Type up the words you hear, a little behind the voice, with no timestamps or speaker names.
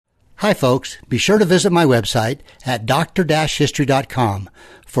Hi, folks. Be sure to visit my website at dr-history.com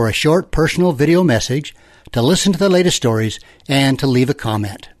for a short personal video message, to listen to the latest stories, and to leave a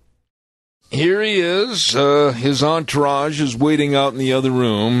comment. Here he is. His entourage is waiting out in the other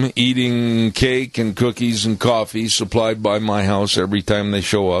room, eating cake and cookies and coffee supplied by my house every time they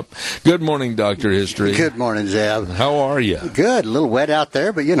show up. Good morning, Dr. History. Good morning, Zeb. How are you? Good. A little wet out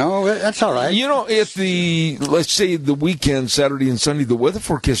there, but, that's all right. If let's say the weekend, Saturday and Sunday, the weather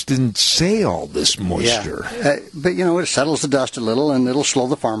forecast didn't say all this moisture. Yeah. But, it settles the dust a little, and it'll slow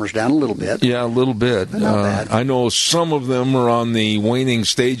the farmers down a little bit. Yeah, a little bit. But not bad. I know some of them are on the waning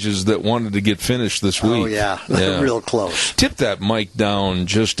stages that wanted to get finished this week. Oh, yeah. Real close. Tip that mic down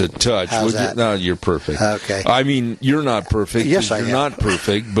just a touch. How's that? No, you're perfect. Okay. I mean, you're not perfect. Yes, I am. You're not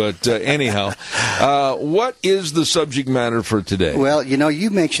perfect, but anyhow, what is the subject matter for today? Well,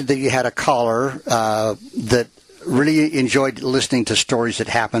 you mentioned that you had a caller that really enjoyed listening to stories that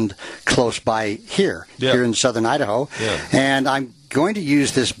happened close by here in southern Idaho. Yeah. And I'm going to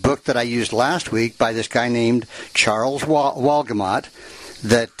use this book that I used last week by this guy named Charles Walgamot,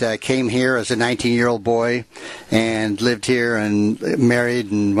 that came here as a 19-year-old boy and lived here and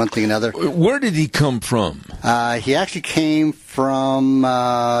married and one thing and another. Where did he come from? He actually came from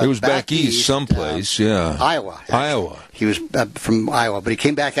it was back east someplace, Iowa. Actually. Iowa. He was from Iowa, but he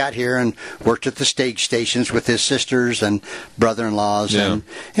came back out here and worked at the stage stations with his sisters and brother-in-laws. Yeah. And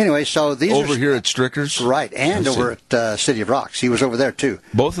anyway, so these over here at Strickers, right, and over at City of Rocks. He was over there too.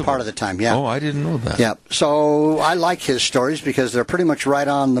 Both of part them? of the time. Yeah. Oh, I didn't know that. Yeah. So I like his stories because they're pretty much right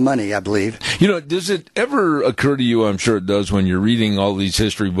on the money, I believe. Does it ever occur to you? I'm sure it does when you're reading all these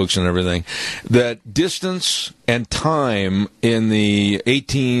history books and everything, that distance and time in the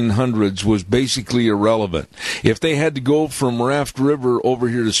 1800s was basically irrelevant. If they had to go from Raft River over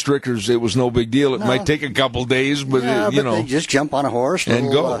here to Strickers, it was no big deal. It might take a couple days, but they just jump on a horse and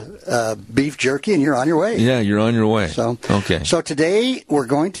go. Beef jerky, and you're on your way. Yeah, you're on your way. So okay. So today we're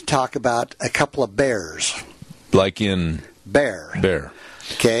going to talk about a couple of bears. Like in bear.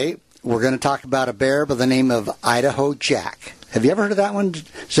 Okay, we're going to talk about a bear by the name of Idaho Jack. Have you ever heard of that one,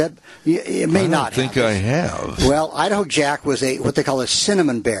 Zeb? You may not. I don't think I have. Well, Idaho Jack was what they call a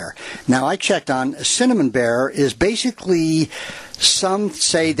cinnamon bear. Now, I checked on a cinnamon bear is basically, some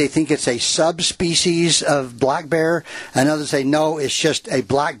say they think it's a subspecies of black bear, and others say no, it's just a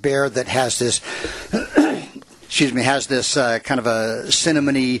black bear that has this kind of a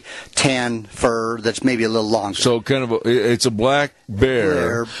cinnamony tan fur that's maybe a little longer. So it's a black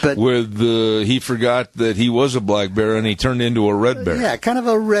bear, but with he forgot that he was a black bear and he turned into a red bear. Yeah, kind of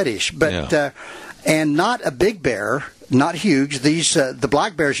a reddish, but and not a big bear. Not huge. These the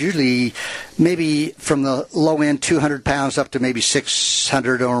black bears usually maybe from the low end 200 pounds up to maybe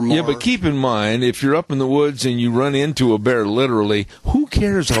 600 or more. Yeah, but keep in mind, if you're up in the woods and you run into a bear, literally, who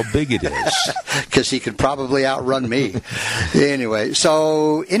cares how big it is? Because he could probably outrun me. Anyway,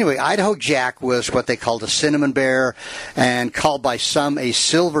 Idaho Jack was what they called a cinnamon bear, and called by some a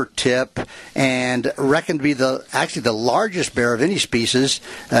silver tip, and reckoned to be the largest bear of any species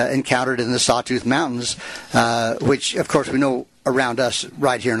encountered in the Sawtooth Mountains, which of course we know around us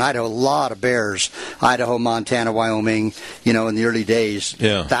right here in Idaho, a lot of bears. Idaho, Montana, Wyoming, in the early days,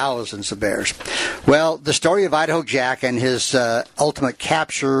 thousands of bears. Well, the story of Idaho Jack and his ultimate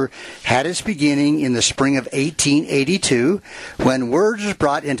capture had its beginning in the spring of 1882 when word was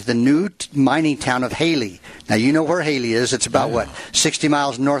brought into the new mining town of Haley. Now, you know where Haley is. It's about, 60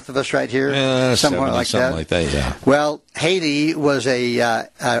 miles north of us right here? Somewhere like that, yeah. Well, Haley was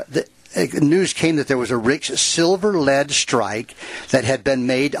news came that there was a rich silver-lead strike that had been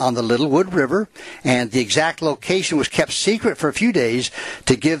made on the Littlewood River, and the exact location was kept secret for a few days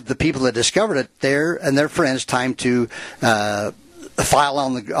to give the people that discovered it and their friends time to file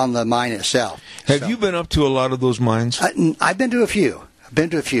on the mine itself. Have you been up to a lot of those mines? I've been to a few.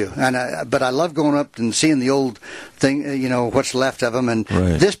 But I love going up and seeing the old thing, what's left of them. And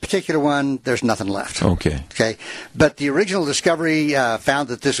this particular one, there's nothing left. Okay. But the original discovery found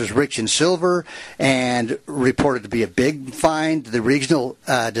that this was rich in silver and reported to be a big find. The original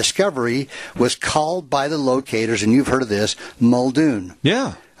discovery was called by the locators, and you've heard of this, Muldoon.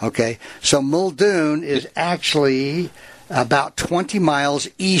 Yeah. Okay. So Muldoon is actually about 20 miles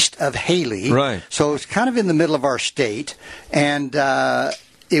east of Haley. Right. So it's kind of in the middle of our state. And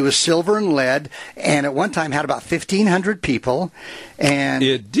it was silver and lead, and at one time had about 1,500 people. And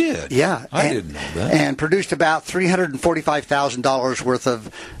it did? Yeah. I didn't know that. And produced about $345,000 worth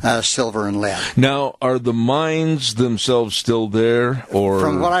of silver and lead. Now, are the mines themselves still there? Or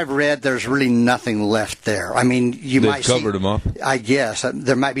from what I've read, there's really nothing left there. I mean, They've covered them up? I guess.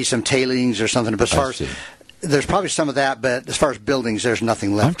 There might be some tailings or something, but as far as there's probably some of that, but as far as buildings, there's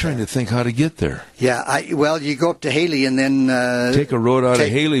nothing left. I'm trying to think how to get there. Yeah, you go up to Haley and then take a road out of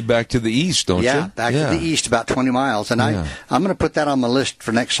Haley back to the east, don't you? Yeah, back to the east, about 20 miles. And I'm going to put that on my list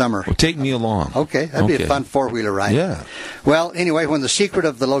for next summer. Well, take me along. Okay, that'd be a fun four-wheeler ride. Yeah. Well, anyway, when the secret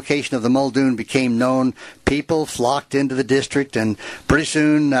of the location of the Muldoon became known, people flocked into the district, and pretty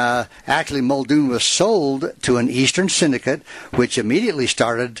soon, actually, Muldoon was sold to an Eastern syndicate, which immediately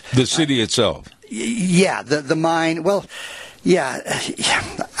started... The city itself. Yeah, the mine. Well, yeah,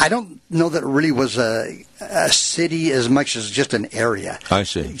 I don't know that it really was a city as much as just an area. I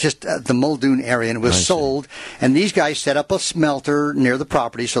see. Just the Muldoon area, and it was sold. And these guys set up a smelter near the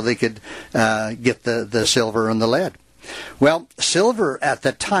property so they could get the silver and the lead. Well, silver at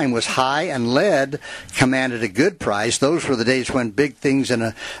that time was high, and lead commanded a good price. Those were the days when big things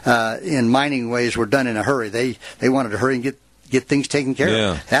in mining ways were done in a hurry. They wanted to hurry and get things taken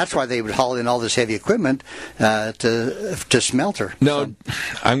care of. That's why they would haul in all this heavy equipment to smelter. Now,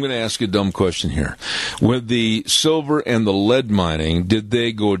 I'm going to ask you a dumb question here. With the silver and the lead mining, did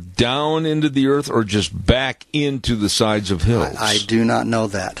they go down into the earth or just back into the sides of hills? I do not know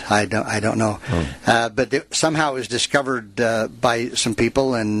that. I don't know. But somehow it was discovered by some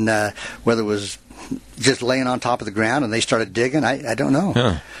people, and whether it was just laying on top of the ground and they started digging, I don't know.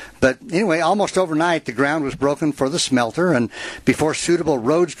 Yeah. But anyway, almost overnight, the ground was broken for the smelter, and before suitable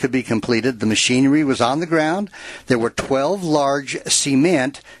roads could be completed, the machinery was on the ground. There were 12 large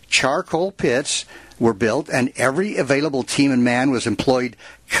cement charcoal pits were built, and every available team and man was employed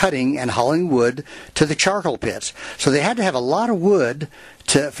cutting and hauling wood to the charcoal pits. So they had to have a lot of wood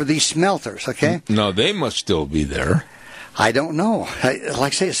for these smelters, okay? No, they must still be there. I don't know. Like I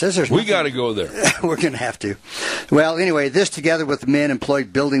say, it says there's We got to go there. We're going to have to. Well, anyway, this together with the men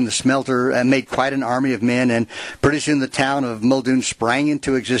employed building the smelter made quite an army of men, and pretty soon the town of Muldoon sprang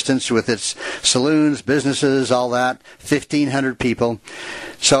into existence with its saloons, businesses, all that, 1,500 people.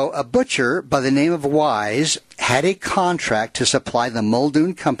 So a butcher by the name of Wise had a contract to supply the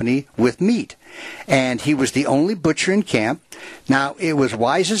Muldoon Company with meat, and he was the only butcher in camp. Now, it was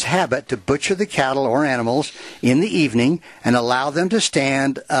Wise's habit to butcher the cattle or animals in the evening and allow them to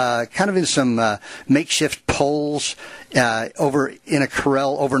stand kind of in some makeshift poles over in a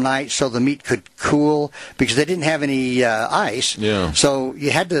corral overnight so the meat could cool, because they didn't have any ice. Yeah. So you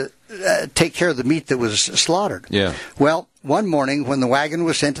had to take care of the meat that was slaughtered. Yeah. Well, one morning when the wagon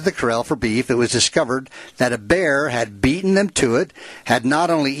was sent to the corral for beef, it was discovered that a bear had beaten them to it, had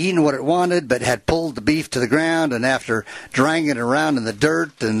not only eaten what it wanted, but had pulled the beef to the ground, and after dragging it around in the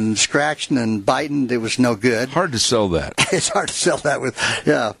dirt and scratching and biting, it was no good. Hard to sell that. It's hard to sell that with,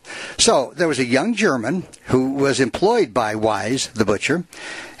 yeah. So there was a young German who was employed by Wise, the butcher,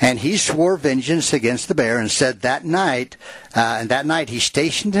 and he swore vengeance against the bear and said that night he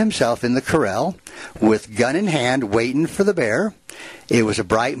stationed himself in the corral with gun in hand waiting for the bear. It was a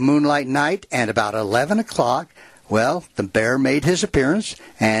bright moonlight night, and about 11 o'clock, well, the bear made his appearance,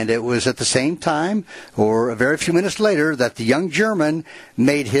 and it was at the same time, or a very few minutes later, that the young German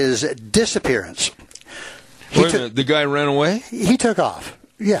made his disappearance. Wait a minute, the guy ran away? He took off,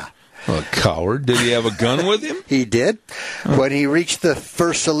 yeah. A coward. Did he have a gun with him? He did. When he reached the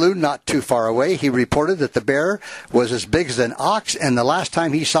first saloon not too far away, he reported that the bear was as big as an ox, and the last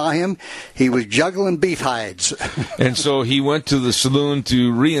time he saw him, he was juggling beef hides. And so he went to the saloon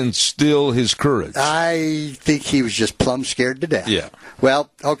to reinstill his courage. I think he was just plumb scared to death. Yeah. Well,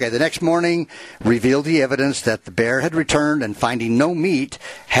 okay, the next morning revealed the evidence that the bear had returned and, finding no meat,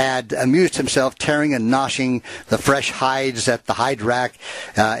 had amused himself tearing and gnashing the fresh hides at the hide rack.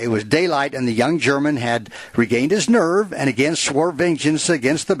 It was daylight, and the young German had regained his nerve and again swore vengeance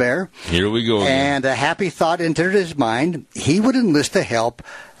against the bear. Here we go again. And a happy thought entered his mind. He would enlist the help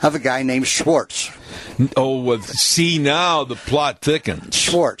of a guy named Schwartz. Oh, well, see, now the plot thickens.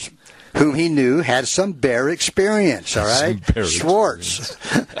 Schwartz, whom he knew had some bear experience, all right? Schwartz.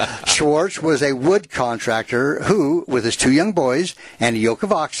 Schwartz was a wood contractor who, with his 2 young boys and a yoke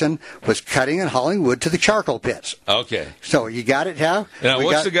of oxen, was cutting and hauling wood to the charcoal pits. Okay. So you got it, Hal? Now,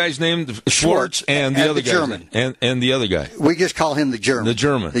 what's the guy's name? Schwartz and the other guy. German. And the other guy. We just call him the German. The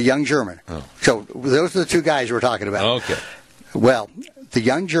German. The young German. Oh. So those are the 2 guys we're talking about. Okay. Well, the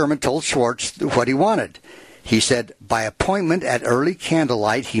young German told Schwartz what he wanted. He said, by appointment at early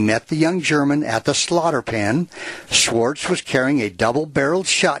candlelight, he met the young German at the slaughter pen. Schwartz was carrying a double-barreled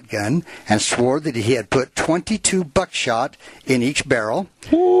shotgun and swore that he had put 22 buckshot in each barrel.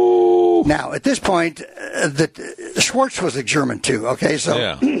 Ooh. Now, at this point, Schwartz was a German, too, okay? So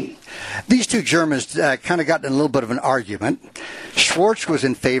yeah. These 2 Germans kind of got in a little bit of an argument. Schwartz was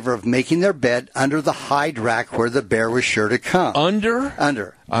in favor of making their bed under the hide rack where the bear was sure to come. Under?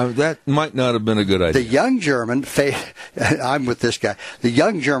 Under. That might not have been a good idea. The young German, I'm with this guy. The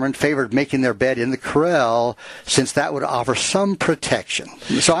young German favored making their bed in the corral since that would offer some protection.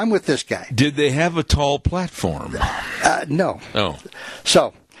 So I'm with this guy. Did they have a tall platform? No. Oh.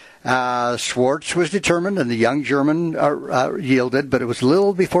 So Schwartz was determined, and the young German yielded, but it was a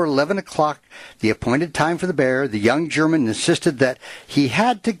little before 11 o'clock, the appointed time for the bear. The young German insisted that he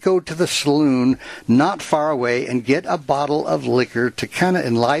had to go to the saloon not far away and get a bottle of liquor to kind of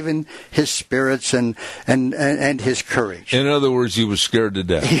enliven his spirits and his courage. In other words, he was scared to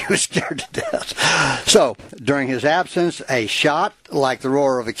death. He was scared to death. So, during his absence, a shot like the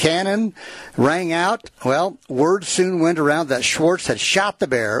roar of a cannon rang out. Well, word soon went around that Schwartz had shot the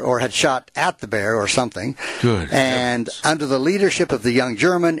bear, or had shot at the bear, or something. Good. And under the leadership of the young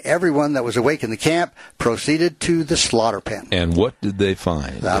German, everyone that was awake in the camp proceeded to the slaughter pen. And what did they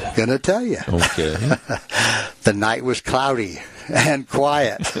find? I'm going to tell you. Okay. The night was cloudy and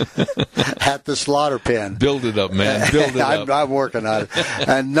quiet at the slaughter pen. Build it up, man. Build it up. I'm working on it.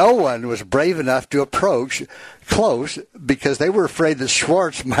 And no one was brave enough to approach close because they were afraid that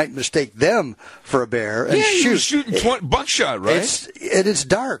Schwartz might mistake them for a bear and shoot. He was shooting buckshot, right? It's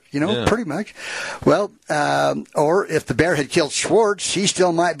dark, pretty much. Well, or if the bear had killed Schwartz, he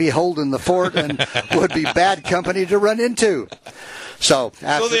still might be holding the fort and would be bad company to run into. So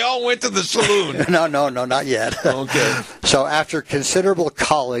they all went to the saloon. No, not yet. Okay. So after considerable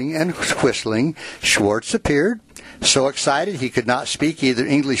calling and whistling, Schwartz appeared. So excited he could not speak either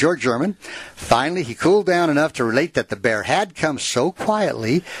English or German. Finally, he cooled down enough to relate that the bear had come so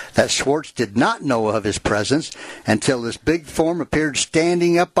quietly that Schwartz did not know of his presence until this big form appeared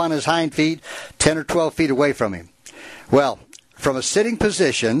standing up on his hind feet 10 or 12 feet away from him. Well, from a sitting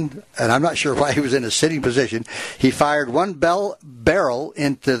position, and I'm not sure why he was in a sitting position, he fired one barrel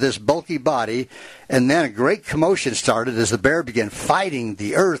into this bulky body, and then a great commotion started as the bear began fighting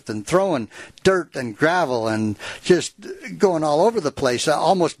the earth and throwing dirt and gravel and just going all over the place.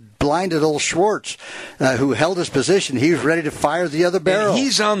 Almost blinded old Schwartz, who held his position. He was ready to fire the other barrel. And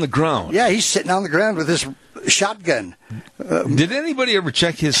he's on the ground. Yeah, he's sitting on the ground with his shotgun. Did anybody ever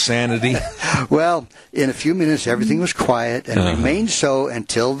check his sanity? Well, in a few minutes, everything was quiet and remained so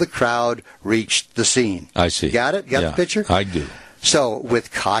until the crowd reached the scene. I see. Got it? Got the picture? I do. So,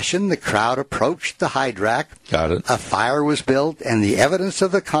 with caution, the crowd approached the hide rack. Got it. A fire was built, and the evidence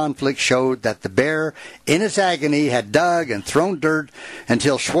of the conflict showed that the bear, in its agony, had dug and thrown dirt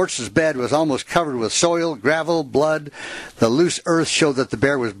until Schwartz's bed was almost covered with soil, gravel, blood. The loose earth showed that the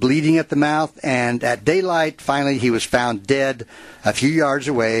bear was bleeding at the mouth, and at daylight, finally, he was found dead a few yards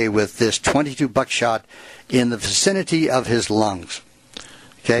away with this .22 buckshot in the vicinity of his lungs.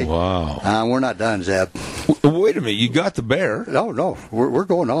 Okay. Wow. We're not done, Zeb. Wait a minute. You got the bear. No. We're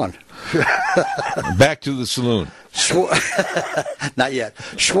going on. Back to the saloon. Not yet.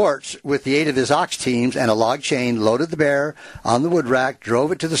 Schwartz, with the aid of his ox teams and a log chain, loaded the bear on the wood rack,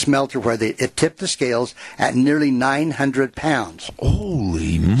 drove it to the smelter where it tipped the scales at nearly 900 pounds.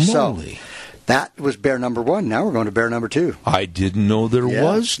 Holy moly. So, that was bear number one. Now we're going to bear number two. I didn't know there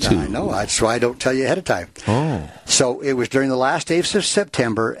was two. I know. That's why I don't tell you ahead of time. Oh. So it was during the last days of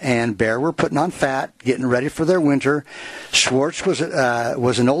September, and bear were putting on fat, getting ready for their winter. Schwartz was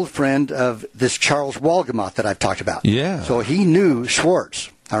an old friend of this Charles Walgemoth that I've talked about. Yeah. So he knew Schwartz.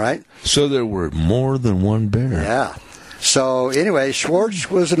 All right. So there were more than one bear. Yeah. So anyway,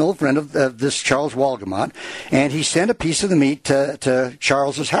 Schwartz was an old friend of this Charles Walgemoth, and he sent a piece of the meat to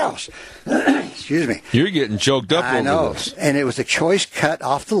Charles's house. Excuse me. You're getting choked up over this. And it was a choice cut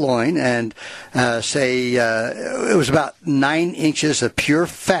off the loin, and it was about 9 inches of pure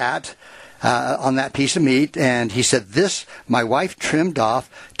fat on that piece of meat. And he said, "This my wife trimmed off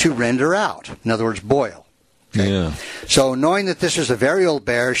to render out." In other words, boil. Okay. Yeah. So knowing that this was a very old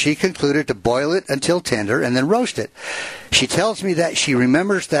bear, she concluded to boil it until tender and then roast it. She tells me that she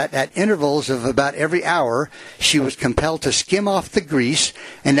remembers that at intervals of about every hour, she was compelled to skim off the grease,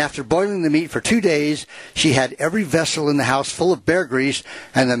 and after boiling the meat for 2 days, she had every vessel in the house full of bear grease,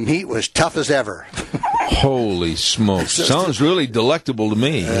 and the meat was tough as ever. Holy smokes. Sounds really delectable to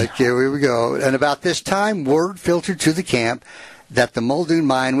me. Okay, here we go. And about this time, word filtered to the camp that the Muldoon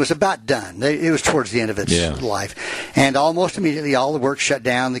mine was about done. It was towards the end of its life. And almost immediately, all the work shut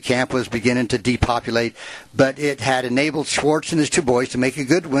down. The camp was beginning to depopulate, but it had enabled Schwartz and his 2 boys to make a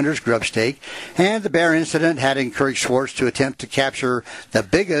good winter's grub steak. And the bear incident had encouraged Schwartz to attempt to capture the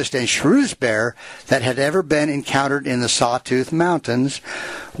biggest and shrewdest bear that had ever been encountered in the Sawtooth Mountains.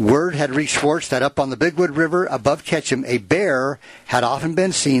 Word had reached Schwartz that up on the Bigwood River above Ketchum, a bear had often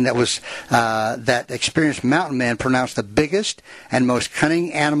been seen that experienced mountain men pronounced the biggest and most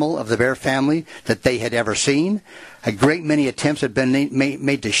cunning animal of the bear family that they had ever seen. A great many attempts had been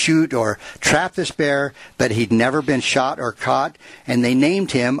made to shoot or trap this bear, but he'd never been shot or caught, and they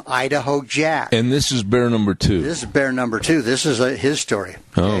named him Idaho Jack. And this is bear number 2. This is bear number 2. This is his story.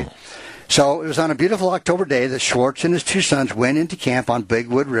 Okay? Oh. So it was on a beautiful October day that Schwartz and his 2 sons went into camp on Big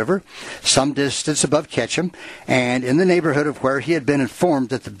Wood River, some distance above Ketchum, and in the neighborhood of where he had been informed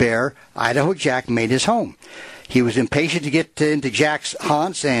that the bear, Idaho Jack, made his home. He was impatient to get into Jack's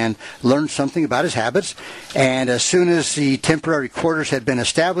haunts and learn something about his habits, and as soon as the temporary quarters had been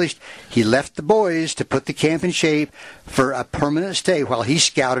established, he left the boys to put the camp in shape for a permanent stay while he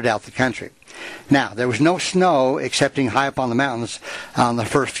scouted out the country. Now, there was no snow excepting high up on the mountains on the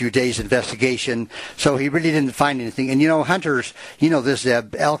first few days' investigation, so he really didn't find anything. And, hunters, this,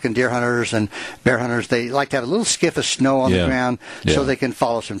 elk and deer hunters and bear hunters, they like to have a little skiff of snow on the ground so they can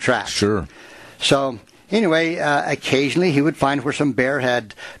follow some tracks. Sure. So, anyway, occasionally he would find where some bear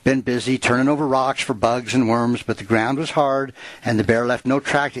had been busy turning over rocks for bugs and worms, but the ground was hard, and the bear left no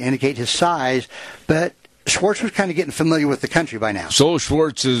track to indicate his size, but Schwartz was kind of getting familiar with the country by now. So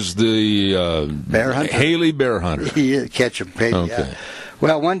Schwartz is the bear hunter? Haley bear hunter. Ketchum. Okay. Yeah.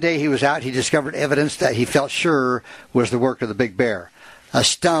 Well, one day he was out, he discovered evidence that he felt sure was the work of the big bear. A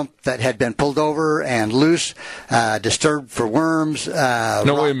stump that had been pulled over and loose, disturbed for worms.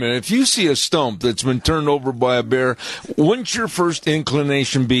 No, wait a minute. If you see a stump that's been turned over by a bear, wouldn't your first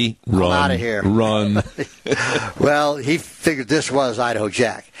inclination be run? Out of here. Run. Well, he figured this was Idaho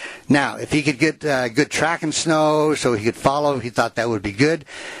Jack. Now, if he could get good track in snow so he could follow, he thought that would be good.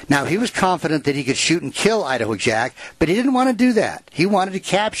 Now, he was confident that he could shoot and kill Idaho Jack, but he didn't want to do that. He wanted to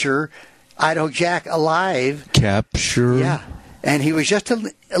capture Idaho Jack alive. Capture? Yeah. And he was just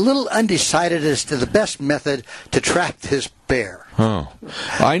a little undecided as to the best method to trap this bear. Oh,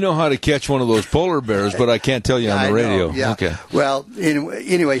 I know how to catch one of those polar bears, but I can't tell you on the radio. Know, yeah. Okay. Well,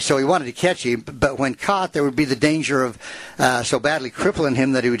 anyway, so he wanted to catch him, but when caught, there would be the danger of so badly crippling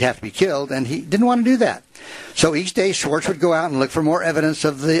him that he would have to be killed, and he didn't want to do that. So each day, Schwartz would go out and look for more evidence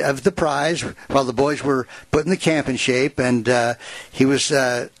of the prize while the boys were putting the camp in shape, and he was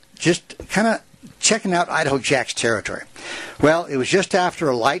just kind of checking out Idaho Jack's territory. Well, it was just after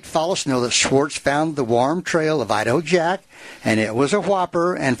a light fall of snow that Schwartz found the warm trail of Idaho Jack, and it was a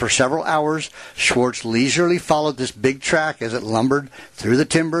whopper, and for several hours, Schwartz leisurely followed this big track as it lumbered through the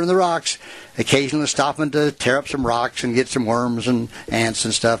timber and the rocks, occasionally stopping to tear up some rocks and get some worms and ants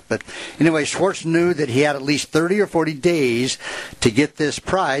and stuff. But anyway, Schwartz knew that he had at least 30 or 40 days to get this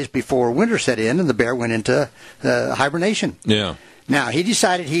prize before winter set in and the bear went into hibernation. Yeah. Now, he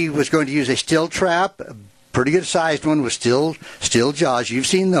decided he was going to use a still trap, a pretty good-sized one with still jaws. You've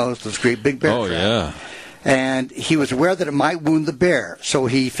seen those great big bear traps. Oh, yeah. And he was aware that it might wound the bear, so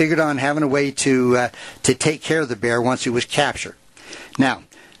he figured on having a way to take care of the bear once it was captured. Now,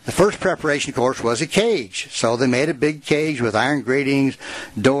 the first preparation, of course, was a cage. So they made a big cage with iron gratings,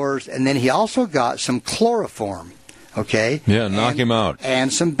 doors, and then he also got some chloroform. Okay. Yeah, knock him out.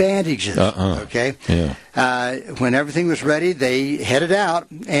 And some bandages. Okay. Yeah. When everything was ready, they headed out,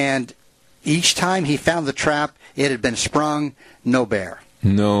 and each time he found the trap, it had been sprung. No bear.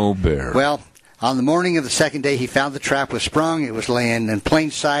 No bear. Well, on the morning of the second day, he found the trap was sprung. It was laying in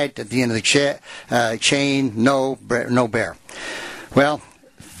plain sight at the end of the chain. No bear. Well,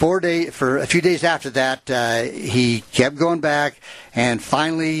 for a few days after that, he kept going back, and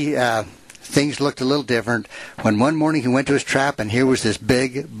finally things looked a little different when one morning he went to his trap, and here was this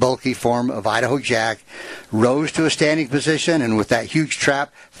big, bulky form of Idaho Jack, rose to a standing position, and with that huge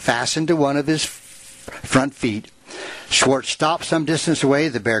trap fastened to one of his front feet. Schwartz stopped some distance away.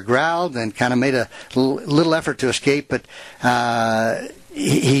 The bear growled and kind of made a little effort to escape, but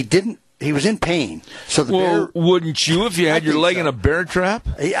he didn't. He was in pain. So the bear. Wouldn't you if you had your leg in a bear trap?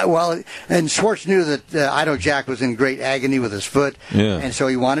 Yeah, well, and Schwartz knew that Idaho Jack was in great agony with his foot, and so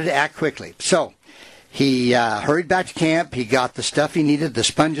he wanted to act quickly. So he hurried back to camp. He got the stuff he needed, the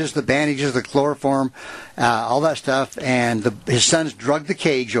sponges, the bandages, the chloroform, all that stuff, and his sons dragged the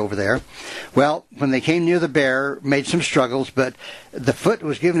cage over there. Well, when they came near the bear, made some struggles, but the foot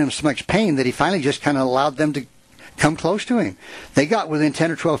was giving him so much pain that he finally just kind of allowed them to come close to him. They got within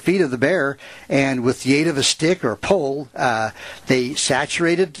 10 or 12 feet of the bear, and with the aid of a stick or a pole, they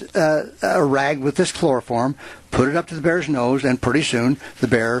saturated a rag with this chloroform, put it up to the bear's nose, and pretty soon the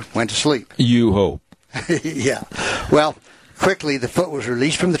bear went to sleep. You hope. Yeah. Well, of quickly, the foot was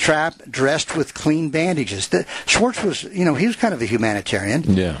released from the trap, dressed with clean bandages. Schwartz was, he was kind of a humanitarian.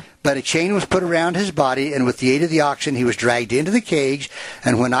 Yeah. But a chain was put around his body, and with the aid of the oxen, he was dragged into the cage.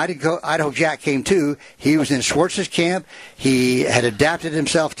 And when Idaho Jack came to, he was in Schwartz's camp. He had adapted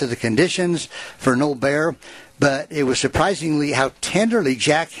himself to the conditions for an old bear. But it was surprisingly how tenderly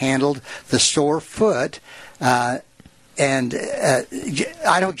Jack handled the sore foot. And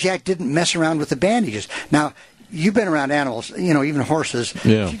Idaho Jack didn't mess around with the bandages. Now, you've been around animals, even horses.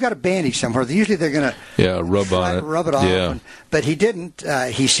 Yeah. If you've got a bandage somewhere, usually they're going to rub it off. Yeah. But he didn't.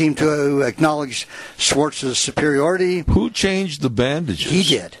 He seemed to acknowledge Schwartz's superiority. Who changed the bandages? He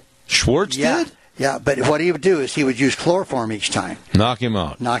did. Schwartz did? Yeah, but what he would do is he would use chloroform each time. Knock him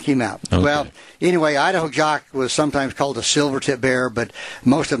out. Okay. Well, anyway, Idaho Jack was sometimes called a silvertip bear, but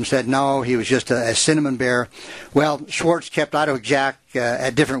most of them said no, he was just a cinnamon bear. Well, Schwartz kept Idaho Jack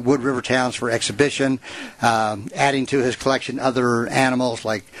at different Wood River towns for exhibition, adding to his collection other animals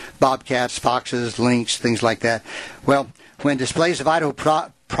like bobcats, foxes, lynx, things like that. Well, when displays of Idaho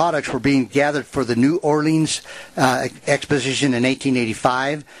products were being gathered for the New Orleans exposition in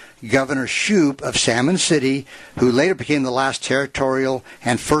 1885, Governor Shoup of Salmon City, who later became the last territorial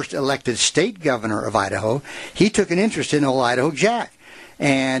and first elected state governor of Idaho, he took an interest in old Idaho Jack.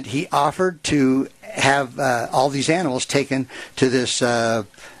 And he offered to have all these animals taken to this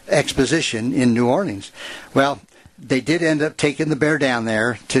exposition in New Orleans. Well, they did end up taking the bear down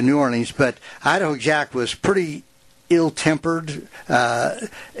there to New Orleans, but Idaho Jack was pretty ill-tempered.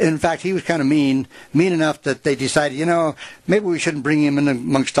 In fact, he was kind of mean enough that they decided, maybe we shouldn't bring him in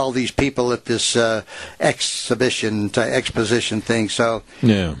amongst all these people at this exposition thing. So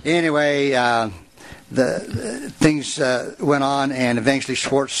anyway, the things went on, and eventually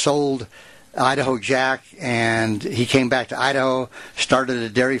Schwartz sold Idaho Jack, and he came back to Idaho, started a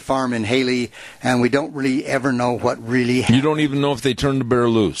dairy farm in Haley, and we don't really ever know what really happened. You don't even know if they turned the bear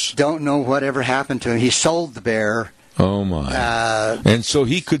loose. Don't know what ever happened to him. He sold the bear. Oh, my. And so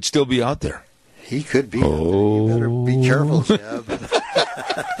he could still be out there. He could be. Oh. You better be careful, Jeb.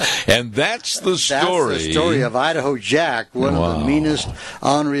 And that's the story. That's the story of Idaho Jack, one of the meanest,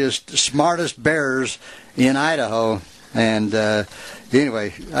 orneriest, smartest bears in Idaho. And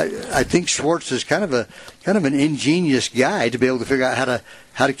anyway, I think Schwartz is kind of an ingenious guy to be able to figure out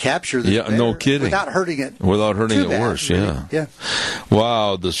how to capture this bear no kidding, without hurting it. Without hurting it bad, worse, really. Yeah.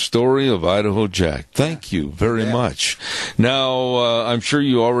 Wow, the story of Idaho Jack. Thank you very much. Now, I'm sure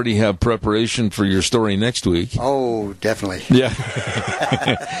you already have preparation for your story next week. Oh, definitely. Yeah.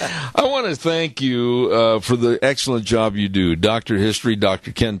 I want to thank you for the excellent job you do, Dr. History,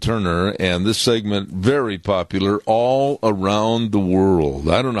 Dr. Ken Turner, and this segment very popular all around the world.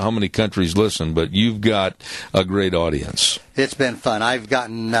 I don't know how many countries listen, but you've got a great audience. It's been fun. I've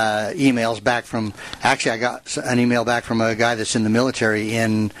gotten emails back from, actually I got an email back from a guy that's in the military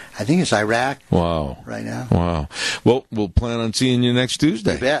in, I think it's Iraq. Wow. Right now. Wow. Well, we'll plan on seeing you next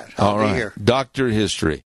Tuesday. You bet. All right. Be here. Dr. History.